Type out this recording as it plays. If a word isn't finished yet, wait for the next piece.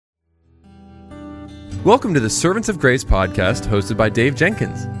Welcome to the Servants of Grace podcast hosted by Dave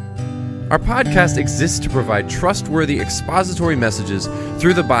Jenkins. Our podcast exists to provide trustworthy expository messages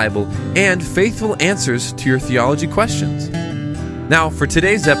through the Bible and faithful answers to your theology questions. Now, for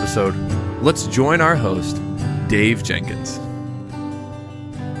today's episode, let's join our host, Dave Jenkins.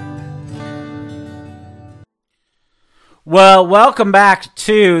 Well, welcome back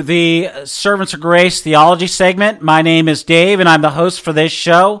to the Servants of Grace theology segment. My name is Dave, and I'm the host for this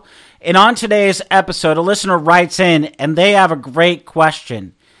show. And on today's episode, a listener writes in, and they have a great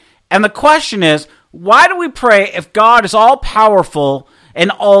question. And the question is, why do we pray if God is all-powerful and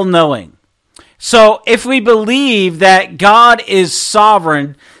all-knowing? So if we believe that God is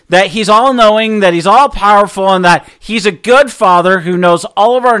sovereign, that He's all-knowing, that He's all-powerful, and that He's a good Father who knows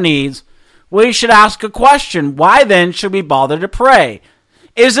all of our needs, we should ask a question. Why then should we bother to pray?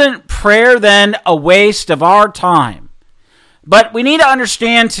 Isn't prayer then a waste of our time? But we need to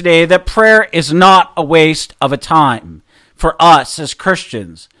understand today that prayer is not a waste of a time for us as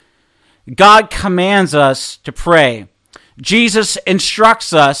Christians. God commands us to pray. Jesus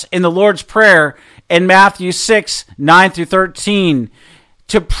instructs us in the Lord's Prayer in Matthew 6, 9 through 13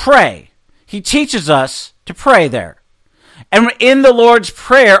 to pray. He teaches us to pray there. And in the Lord's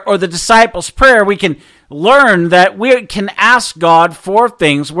Prayer or the disciples' prayer, we can learn that we can ask God for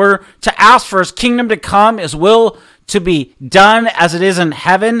things. We're to ask for His kingdom to come, His will to be done as it is in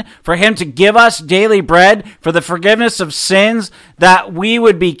heaven, for Him to give us daily bread, for the forgiveness of sins, that we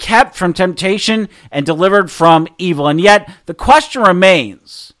would be kept from temptation and delivered from evil. And yet, the question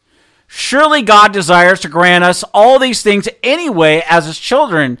remains, surely God desires to grant us all these things anyway as His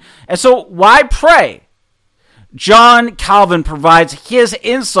children, and so why pray? John Calvin provides his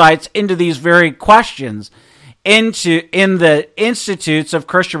insights into these very questions in the Institutes of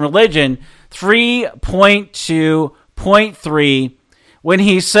Christian Religion 3.2.3 when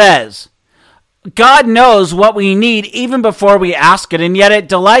he says, God knows what we need even before we ask it, and yet it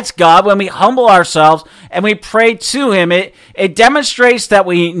delights God when we humble ourselves and we pray to Him. It demonstrates that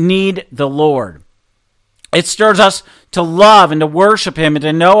we need the Lord. It stirs us to love and to worship Him and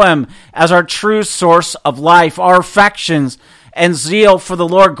to know Him as our true source of life. Our affections and zeal for the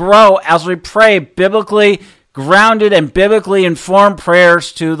Lord grow as we pray biblically grounded and biblically informed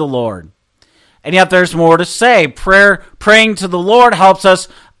prayers to the Lord. And yet there's more to say. Praying to the Lord helps us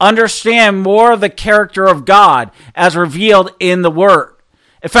understand more of the character of God as revealed in the Word.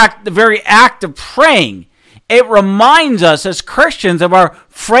 In fact, the very act of praying, it reminds us as Christians of our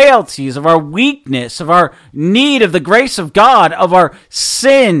frailties, of our weakness, of our need of the grace of God, of our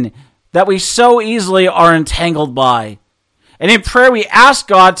sin that we so easily are entangled by. And in prayer, we ask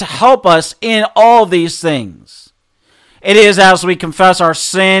God to help us in all these things. It is as we confess our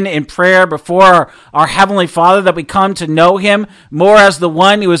sin in prayer before our Heavenly Father that we come to know Him more as the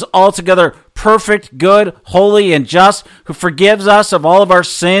one who is altogether perfect, good, holy, and just, who forgives us of all of our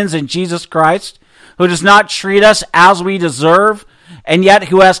sins in Jesus Christ, who does not treat us as we deserve, and yet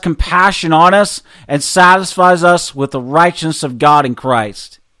who has compassion on us and satisfies us with the righteousness of God in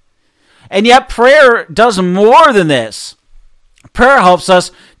Christ. And yet prayer does more than this. Prayer helps us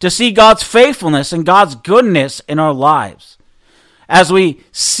to see God's faithfulness and God's goodness in our lives. As we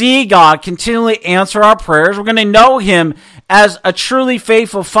see God continually answer our prayers, we're going to know Him as a truly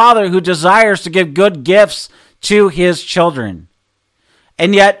faithful Father who desires to give good gifts to His children.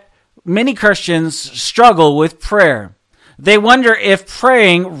 And yet, many Christians struggle with prayer. They wonder if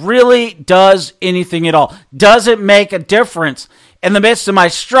praying really does anything at all. Does it make a difference in the midst of my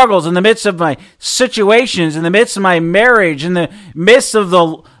struggles, in the midst of my situations, in the midst of my marriage, in the midst of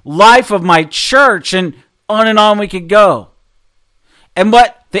the life of my church, and on we could go. And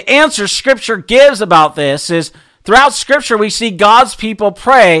what the answer Scripture gives about this is, throughout Scripture we see God's people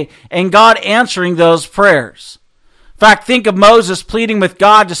pray and God answering those prayers. In fact, think of Moses pleading with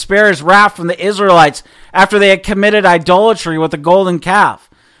God to spare his wrath from the Israelites after they had committed idolatry with a golden calf.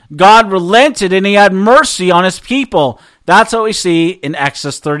 God relented and He had mercy on His people. That's what we see in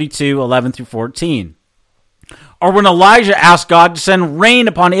Exodus 32, 11 through 14. Or when Elijah asked God to send rain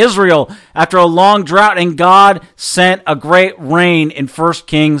upon Israel after a long drought, and God sent a great rain in 1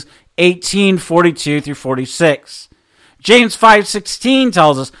 Kings 18, 42 through 46. James 5:16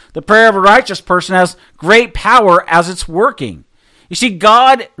 tells us the prayer of a righteous person has great power as it's working. You see,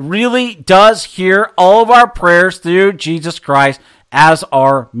 God really does hear all of our prayers through Jesus Christ as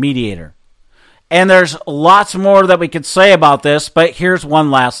our mediator. And there's lots more that we could say about this, but here's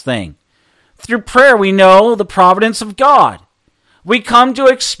one last thing. Through prayer, we know the providence of God. We come to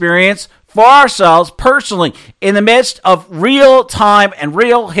experience for ourselves personally, in the midst of real time and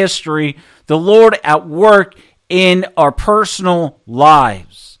real history, the Lord at work in our personal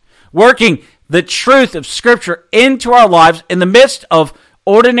lives, working the truth of Scripture into our lives in the midst of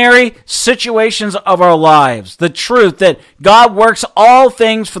ordinary situations of our lives. The truth that God works all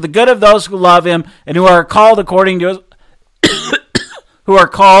things for the good of those who love him and who are called according to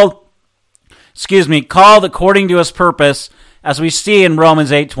called according to his purpose, as we see in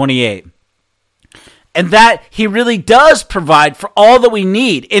Romans 8:28. And that he really does provide for all that we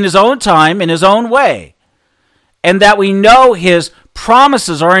need in his own time, in his own way. And that we know his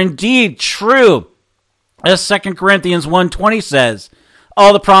promises are indeed true. As 2 Corinthians 1:20 says,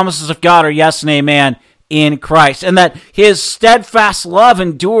 all the promises of God are yes and amen in Christ. And that his steadfast love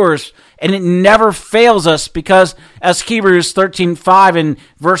endures and it never fails us because, as Hebrews 13:5 and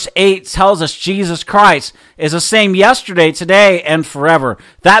verse 8 tells us, Jesus Christ is the same yesterday, today, and forever.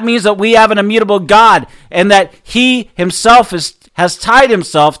 That means that we have an immutable God and that he himself has tied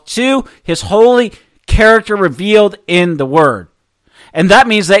himself to his holy character revealed in the Word. And that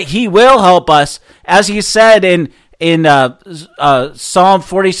means that he will help us, as he said in Psalm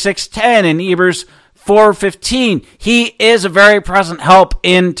 46:10 and Hebrews 4:15, he is a very present help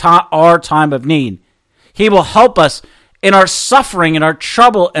in our time of need. He will help us in our suffering, in our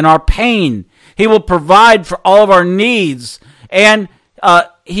trouble, in our pain. He will provide for all of our needs. And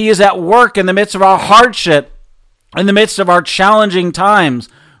he is at work in the midst of our hardship, in the midst of our challenging times,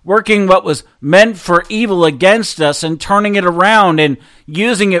 working what was meant for evil against us and turning it around and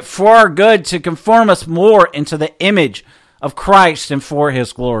using it for our good to conform us more into the image of Christ and for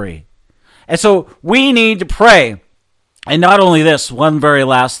his glory. And so we need to pray. And not only this, one very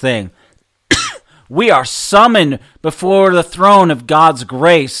last thing. We are summoned before the throne of God's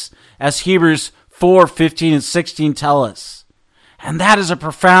grace, as Hebrews 4:15 and 16 tell us. And that is a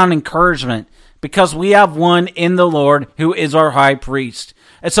profound encouragement because we have one in the Lord who is our high priest.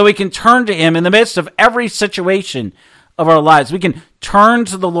 And so we can turn to him in the midst of every situation of our lives. We can turn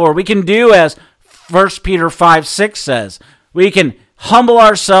to the Lord. We can do as 1 Peter 5:6 says. We can humble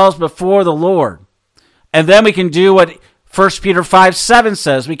ourselves before the Lord. And then we can do what 1 Peter 5:7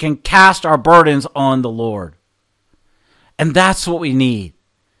 says. We can cast our burdens on the Lord. And that's what we need.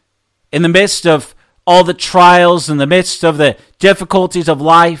 In the midst of all the trials, in the midst of the difficulties of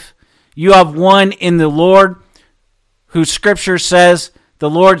life, you have one in the Lord who Scripture says the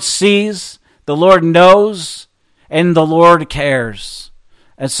Lord sees, the Lord knows, and the Lord cares.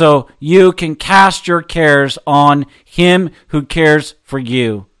 And so you can cast your cares on him who cares for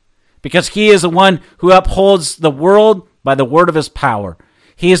you. Because he is the one who upholds the world by the word of his power.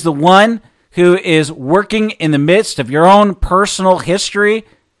 He is the one who is working in the midst of your own personal history.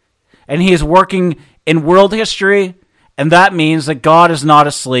 And he is working in world history. And that means that God is not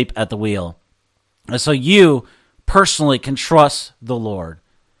asleep at the wheel. And so you personally can trust the Lord.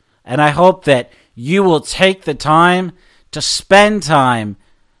 And I hope that you will take the time to spend time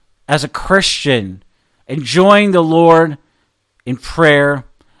as a Christian, enjoying the Lord in prayer,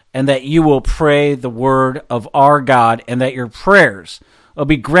 and that you will pray the word of our God, and that your prayers will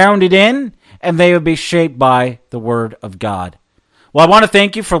be grounded in, and they will be shaped by the word of God. Well, I want to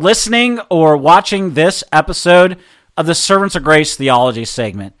thank you for listening or watching this episode of the Servants of Grace Theology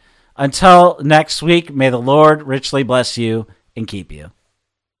segment. Until next week, may the Lord richly bless you and keep you.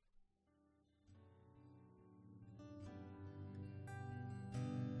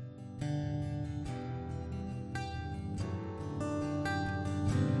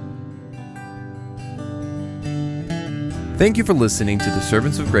 Thank you for listening to the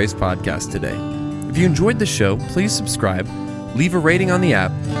Servants of Grace podcast today. If you enjoyed the show, please subscribe, leave a rating on the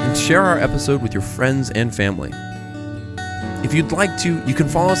app, and share our episode with your friends and family. If you'd like to, you can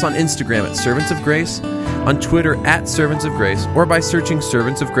follow us on Instagram at Servants of Grace, on Twitter at Servants of Grace, or by searching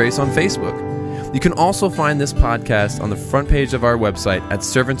Servants of Grace on Facebook. You can also find this podcast on the front page of our website at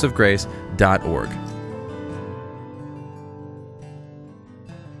servantsofgrace.org.